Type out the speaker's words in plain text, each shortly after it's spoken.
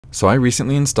So I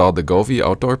recently installed the GOVEE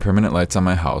outdoor permanent lights on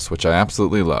my house, which I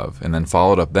absolutely love, and then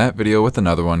followed up that video with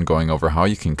another one going over how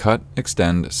you can cut,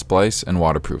 extend, splice, and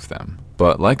waterproof them.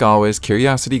 But like always,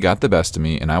 curiosity got the best of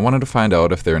me, and I wanted to find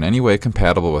out if they're in any way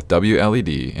compatible with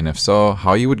WLED, and if so,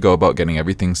 how you would go about getting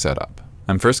everything set up.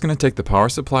 I'm first going to take the power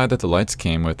supply that the lights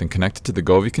came with and connect it to the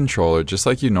GOVEE controller just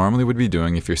like you normally would be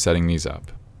doing if you're setting these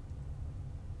up.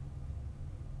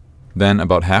 Then,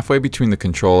 about halfway between the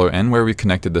controller and where we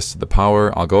connected this to the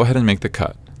power, I'll go ahead and make the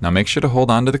cut. Now make sure to hold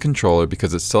on to the controller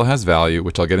because it still has value,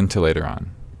 which I'll get into later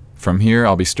on. From here,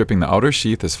 I'll be stripping the outer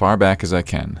sheath as far back as I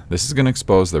can. This is going to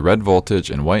expose the red voltage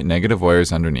and white negative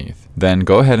wires underneath. Then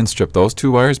go ahead and strip those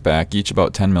two wires back, each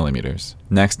about 10 millimeters.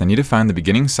 Next, I need to find the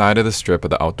beginning side of the strip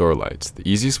of the outdoor lights. The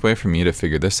easiest way for me to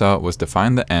figure this out was to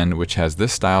find the end, which has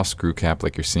this style screw cap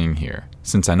like you're seeing here.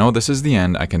 Since I know this is the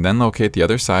end, I can then locate the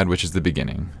other side, which is the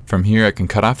beginning. From here, I can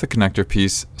cut off the connector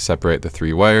piece, separate the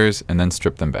three wires, and then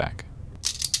strip them back.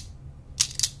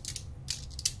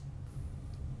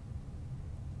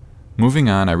 Moving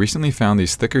on, I recently found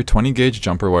these thicker 20 gauge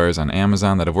jumper wires on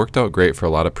Amazon that have worked out great for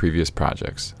a lot of previous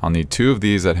projects. I'll need two of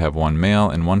these that have one male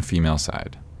and one female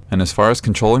side. And as far as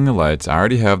controlling the lights, I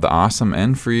already have the awesome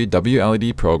and free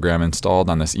WLED program installed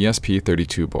on this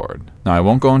ESP32 board. Now I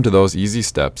won't go into those easy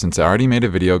steps since I already made a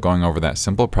video going over that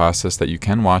simple process that you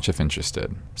can watch if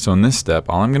interested. So in this step,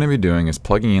 all I'm going to be doing is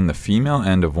plugging in the female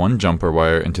end of one jumper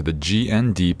wire into the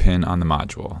GND pin on the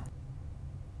module.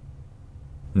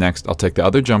 Next, I'll take the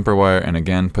other jumper wire and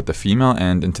again put the female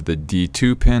end into the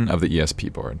D2 pin of the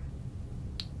ESP board.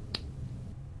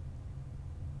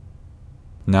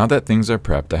 Now that things are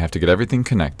prepped, I have to get everything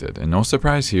connected, and no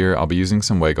surprise here, I'll be using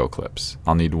some Wago clips.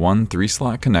 I'll need one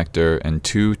 3-slot connector and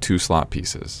two 2-slot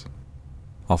pieces.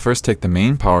 I'll first take the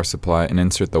main power supply and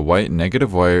insert the white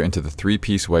negative wire into the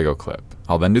 3-piece Wago clip.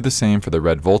 I'll then do the same for the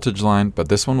red voltage line, but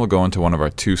this one will go into one of our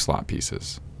 2-slot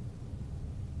pieces.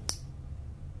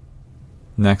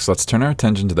 Next, let's turn our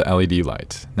attention to the LED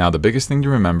lights. Now the biggest thing to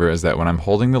remember is that when I'm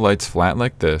holding the lights flat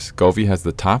like this, GOVEE has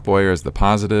the top wire as the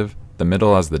positive, the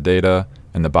middle as the data,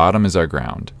 and the bottom is our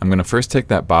ground. I'm going to first take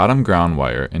that bottom ground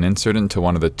wire and insert it into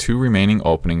one of the two remaining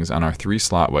openings on our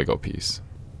 3-slot Wago piece.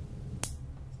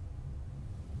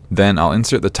 Then I'll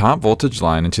insert the top voltage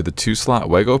line into the 2-slot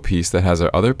Wago piece that has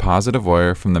our other positive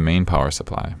wire from the main power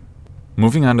supply.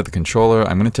 Moving on to the controller,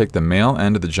 I'm going to take the male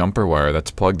end of the jumper wire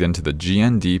that's plugged into the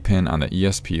GND pin on the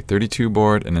ESP32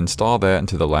 board and install that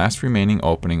into the last remaining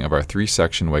opening of our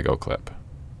 3-section Wago clip.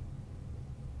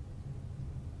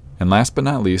 And last but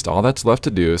not least, all that's left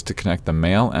to do is to connect the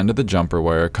male end of the jumper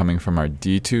wire coming from our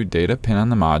D2 data pin on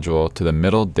the module to the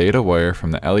middle data wire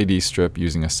from the LED strip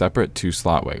using a separate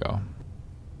 2-slot Wago.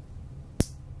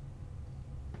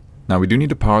 Now we do need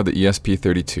to power the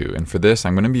ESP32, and for this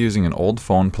I'm going to be using an old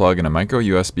phone plug and a micro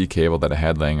USB cable that I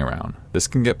had laying around. This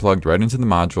can get plugged right into the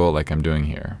module like I'm doing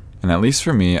here. And at least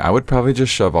for me, I would probably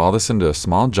just shove all this into a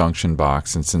small junction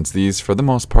box, and since these for the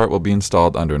most part will be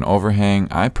installed under an overhang,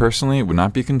 I personally would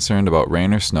not be concerned about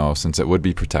rain or snow since it would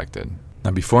be protected. Now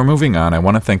before moving on, I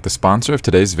want to thank the sponsor of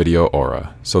today's video,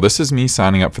 Aura. So this is me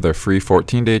signing up for their free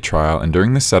 14-day trial, and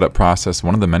during the setup process,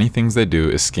 one of the many things they do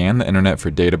is scan the internet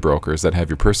for data brokers that have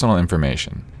your personal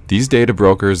information. These data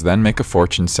brokers then make a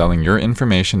fortune selling your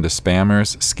information to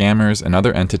spammers, scammers, and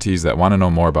other entities that want to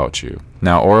know more about you.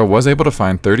 Now, Aura was able to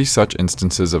find 30 such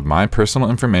instances of my personal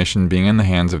information being in the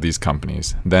hands of these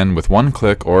companies. Then, with one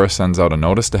click, Aura sends out a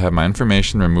notice to have my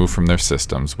information removed from their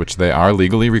systems, which they are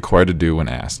legally required to do when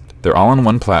asked. Their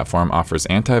all-in-one platform offers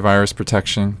antivirus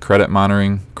protection, credit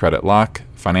monitoring, credit lock,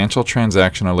 financial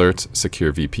transaction alerts,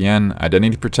 secure VPN,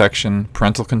 identity protection,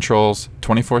 parental controls,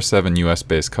 24/7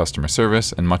 US-based customer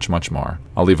service, and much, much more.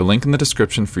 I'll leave a link in the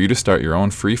description for you to start your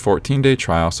own free 14-day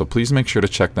trial, so please make sure to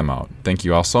check them out. Thank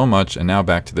you all so much, and now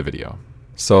back to the video.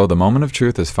 So the moment of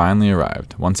truth has finally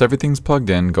arrived. Once everything's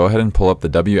plugged in, go ahead and pull up the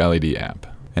WLED app.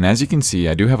 And as you can see,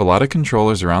 I do have a lot of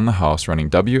controllers around the house running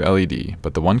WLED,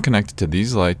 but the one connected to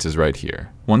these lights is right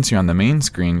here. Once you're on the main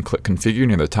screen, click Configure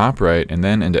near the top right and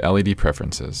then into LED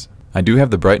Preferences. I do have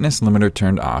the brightness limiter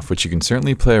turned off, which you can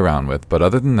certainly play around with, but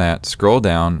other than that, scroll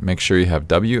down, make sure you have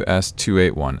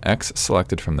WS281X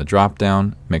selected from the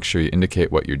drop-down, make sure you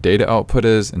indicate what your data output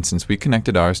is, and since we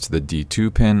connected ours to the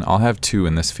D2 pin, I'll have 2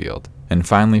 in this field. And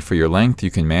finally, for your length,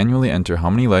 you can manually enter how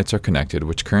many lights are connected,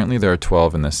 which currently there are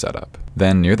 12 in this setup.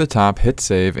 Then near the top, hit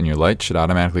save and your light should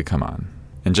automatically come on.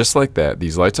 And just like that,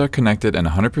 these lights are connected and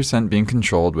 100% being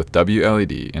controlled with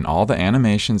WLED, and all the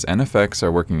animations and effects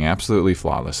are working absolutely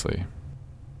flawlessly.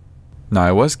 Now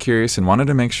I was curious and wanted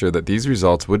to make sure that these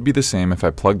results would be the same if I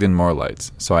plugged in more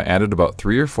lights, so I added about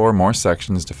 3 or 4 more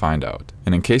sections to find out.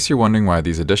 And in case you're wondering why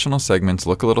these additional segments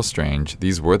look a little strange,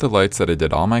 these were the lights that I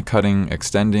did all my cutting,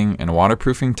 extending, and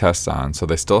waterproofing tests on, so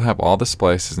they still have all the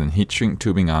splices and heat shrink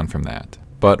tubing on from that.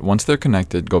 But once they're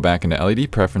connected, go back into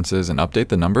LED preferences and update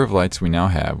the number of lights we now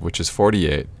have, which is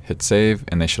 48, hit save,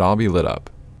 and they should all be lit up.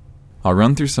 I'll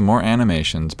run through some more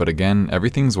animations, but again,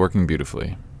 everything's working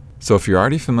beautifully. So if you're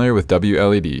already familiar with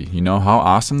WLED, you know how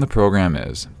awesome the program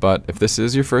is, but if this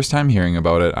is your first time hearing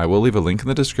about it, I will leave a link in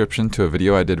the description to a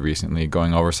video I did recently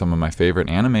going over some of my favorite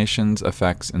animations,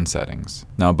 effects, and settings.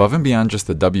 Now above and beyond just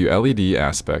the WLED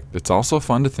aspect, it's also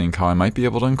fun to think how I might be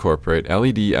able to incorporate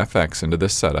LED FX into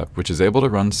this setup, which is able to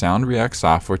run Sound React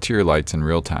software to your lights in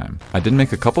real time. I did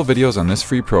make a couple videos on this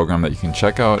free program that you can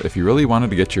check out if you really wanted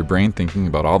to get your brain thinking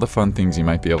about all the fun things you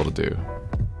might be able to do.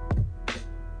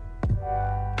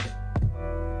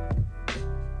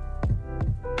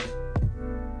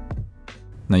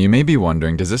 Now you may be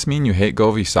wondering, does this mean you hate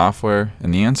GOVEE software?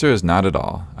 And the answer is not at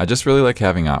all. I just really like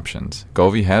having options.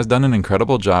 GOVEE has done an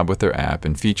incredible job with their app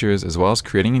and features, as well as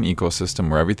creating an ecosystem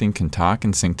where everything can talk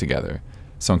and sync together.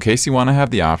 So in case you want to have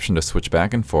the option to switch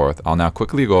back and forth, I'll now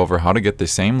quickly go over how to get the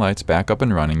same lights back up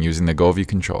and running using the GOVEE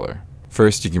controller.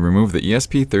 First, you can remove the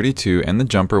ESP32 and the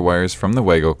jumper wires from the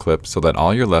Wago clip so that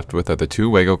all you're left with are the 2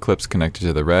 Wago clips connected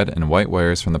to the red and white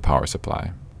wires from the power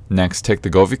supply. Next, take the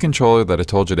GOVEE controller that I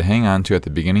told you to hang on to at the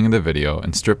beginning of the video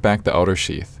and strip back the outer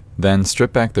sheath. Then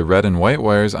strip back the red and white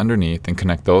wires underneath and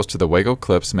connect those to the Wago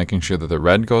clips, making sure that the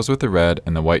red goes with the red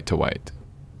and the white to white.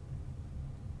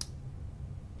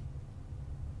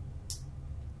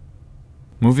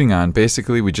 Moving on,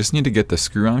 basically we just need to get the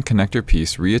screw-on connector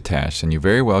piece reattached, and you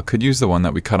very well could use the one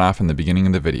that we cut off in the beginning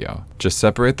of the video. Just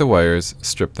separate the wires,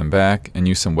 strip them back, and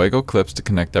use some Wago clips to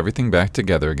connect everything back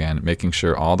together again, making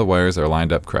sure all the wires are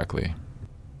lined up correctly.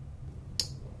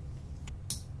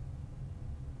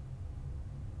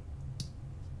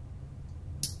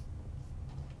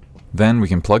 Then we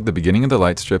can plug the beginning of the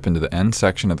light strip into the end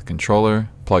section of the controller,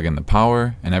 plug in the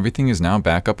power, and everything is now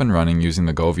back up and running using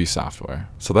the GOVEE software.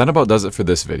 So that about does it for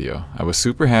this video. I was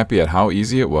super happy at how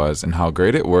easy it was and how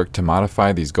great it worked to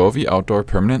modify these GOVEE outdoor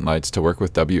permanent lights to work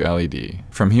with WLED.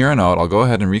 From here on out, I'll go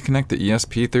ahead and reconnect the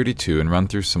ESP32 and run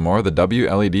through some more of the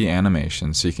WLED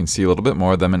animations so you can see a little bit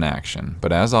more of them in action.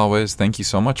 But as always, thank you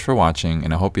so much for watching,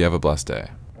 and I hope you have a blessed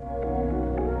day.